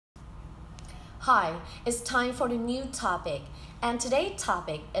Hi, it's time for the new topic, and today's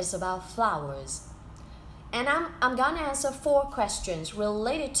topic is about flowers. And I'm gonna answer 4 questions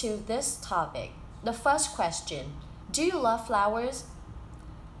related to this topic. The first question: do you love flowers?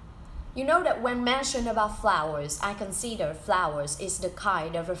 You know that when mentioned about flowers, I consider flowers is the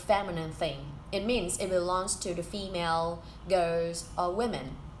kind of a feminine thing. It means it belongs to the female, girls, or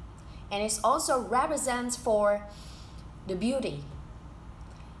women. And it also represents for the beauty.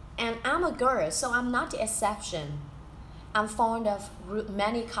 And I'm a girl, so I'm not the exception. I'm fond of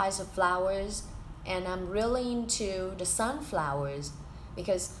many kinds of flowers, and I'm really into the sunflowers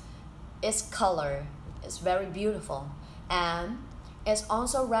because its color is very beautiful, and it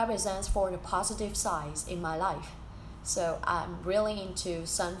also represents for the positive sides in my life. So I'm really into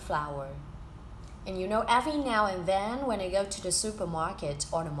sunflower. And you know, every now and then when I go to the supermarket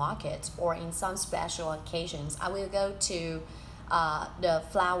or the market or in some special occasions, I will go to the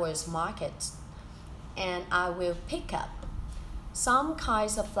flowers market, and I will pick up some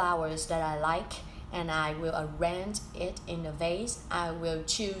kinds of flowers that I like, and I will arrange it in a vase. I will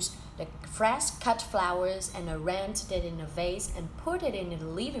choose the fresh cut flowers and arrange it in a vase and put it in the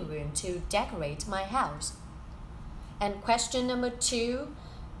living room to decorate my house. And question number 2,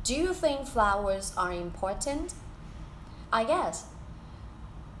 do you think flowers are important? I guess.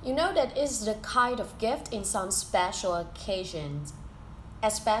 You know that it's the kind of gift in some special occasions,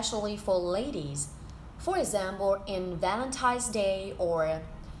 especially for ladies. For example, in Valentine's Day or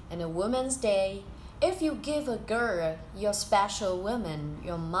in a Women's Day, if you give a girl, your special woman,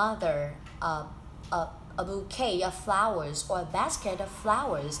 your mother, a bouquet of flowers or a basket of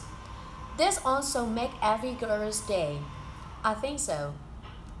flowers, this also make every girl's day. I think so.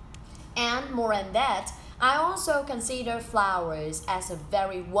 And more than that, I also consider flowers as a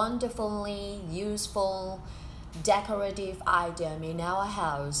very wonderfully useful decorative item in our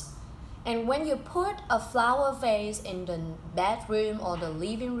house. And when you put a flower vase in the bedroom or the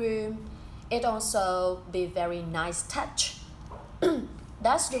living room, it also be very nice touch.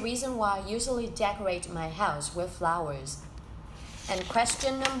 That's the reason why I usually decorate my house with flowers. And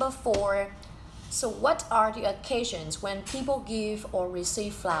question number 4, so what are the occasions when people give or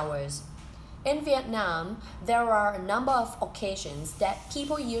receive flowers? In Vietnam, there are a number of occasions that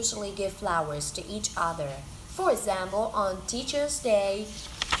people usually give flowers to each other. For example, on Teacher's Day,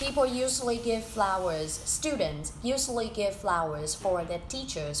 people usually give flowers. Students usually give flowers for their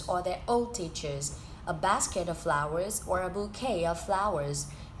teachers or their old teachers, a basket of flowers or a bouquet of flowers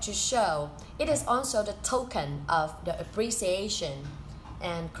to show. It is also the token of the appreciation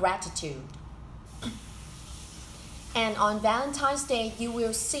and gratitude. And on Valentine's Day, you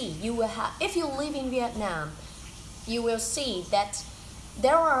will have, if you live in Vietnam, you will see that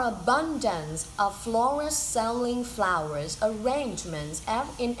there are abundance of florists selling flowers, arrangements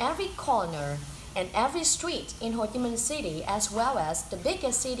in every corner and every street in Ho Chi Minh City, as well as the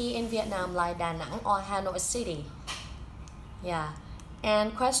biggest city in Vietnam like Da Nang or Hanoi City. Yeah.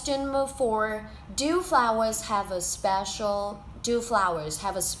 And question number 4, do flowers have a special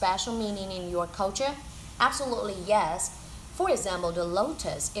meaning in your culture? Absolutely yes. For example, the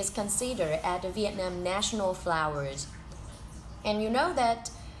lotus is considered as the Vietnam national flowers. And you know that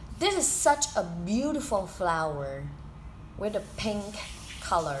this is such a beautiful flower with a pink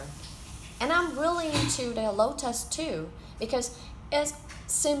color. And I'm really into the lotus too because it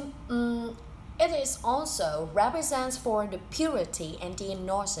is also represents for the purity and the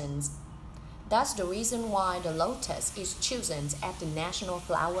innocence. That's the reason why the lotus is chosen as the national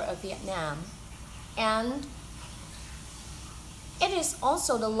flower of Vietnam. And it is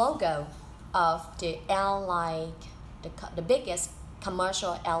also the logo of the airline, the biggest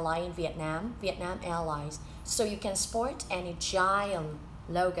commercial airline in Vietnam, Vietnam Airlines. So you can sport any giant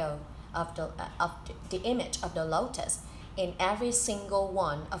logo of the image of the lotus in every single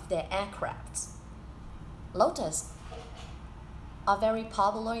one of their aircrafts. Lotus are very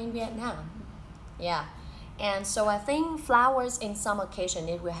popular in Vietnam. Yeah. And so I think flowers in some occasion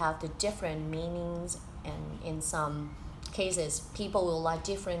it will have the different meanings, and in some cases people will like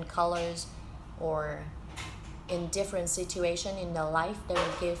different colors, or in different situation in their life they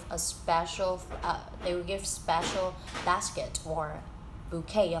will give a special basket or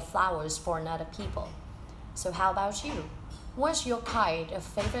bouquet of flowers for another people. So how about you? What's your kind of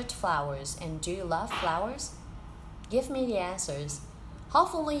favorite flowers, and do you love flowers? Give me the answers.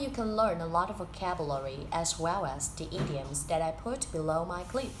 Hopefully you can learn a lot of vocabulary as well as the idioms that I put below my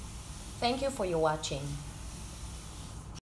clip. Thank you for your watching.